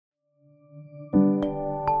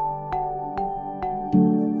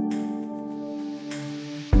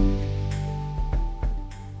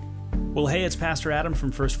Well, hey, it's Pastor Adam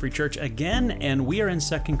from First Free Church again, and we are in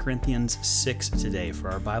 2 Corinthians 6 today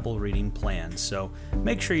for our Bible reading plan. So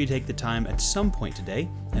make sure you take the time at some point today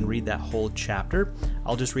and read that whole chapter.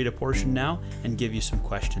 I'll just read a portion now and give you some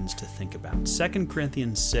questions to think about. 2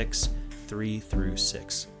 Corinthians 6, 3 through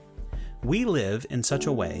 6. We live in such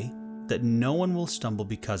a way that no one will stumble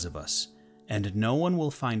because of us, and no one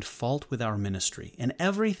will find fault with our ministry. In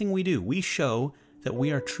everything we do, we show that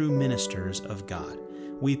we are true ministers of God.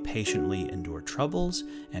 We patiently endure troubles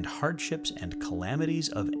and hardships and calamities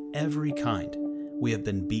of every kind. We have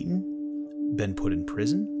been beaten, been put in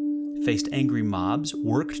prison, faced angry mobs,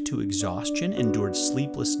 worked to exhaustion, endured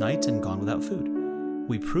sleepless nights, and gone without food.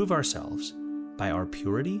 We prove ourselves by our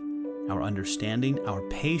purity, our understanding, our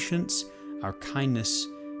patience, our kindness,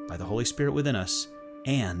 by the Holy Spirit within us,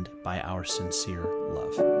 and by our sincere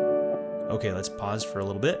love. Okay, let's pause for a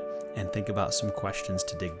little bit and think about some questions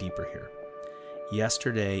to dig deeper here.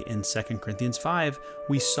 Yesterday in 2 Corinthians 5,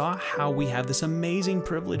 we saw how we have this amazing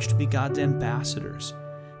privilege to be God's ambassadors.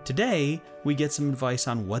 Today, we get some advice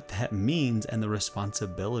on what that means and the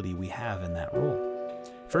responsibility we have in that role.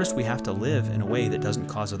 First, we have to live in a way that doesn't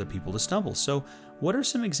cause other people to stumble. So, what are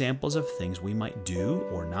some examples of things we might do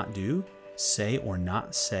or not do, say or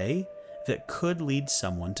not say, that could lead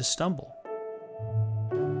someone to stumble?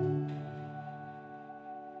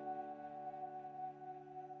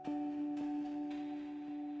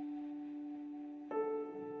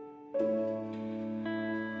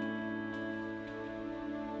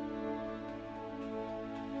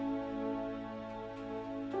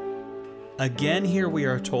 Again, here we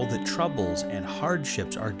are told that troubles and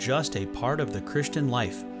hardships are just a part of the Christian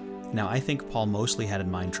life. Now, I think Paul mostly had in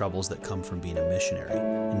mind troubles that come from being a missionary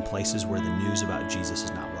in places where the news about Jesus is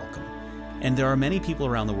not welcome. And there are many people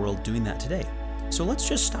around the world doing that today. So let's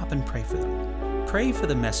just stop and pray for them. Pray for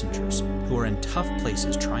the messengers who are in tough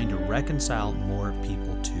places trying to reconcile more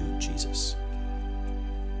people to Jesus.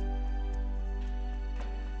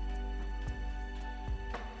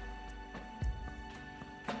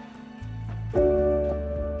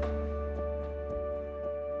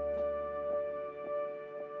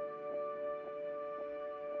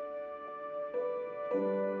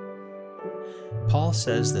 Paul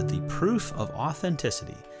says that the proof of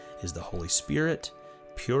authenticity is the Holy Spirit,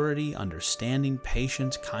 purity, understanding,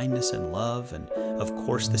 patience, kindness, and love. And of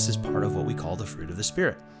course, this is part of what we call the fruit of the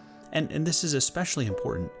Spirit. And this is especially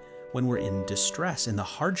important when we're in distress, in the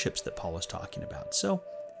hardships that Paul was talking about. So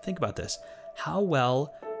think about this. How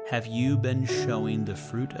well have you been showing the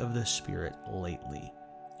fruit of the Spirit lately?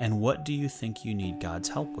 And what do you think you need God's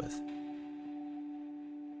help with?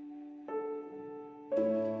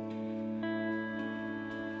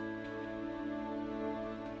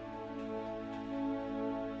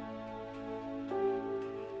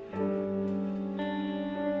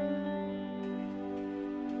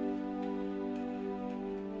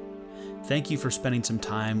 Thank you for spending some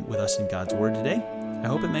time with us in God's Word today. I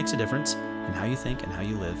hope it makes a difference in how you think and how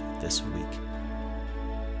you live this week.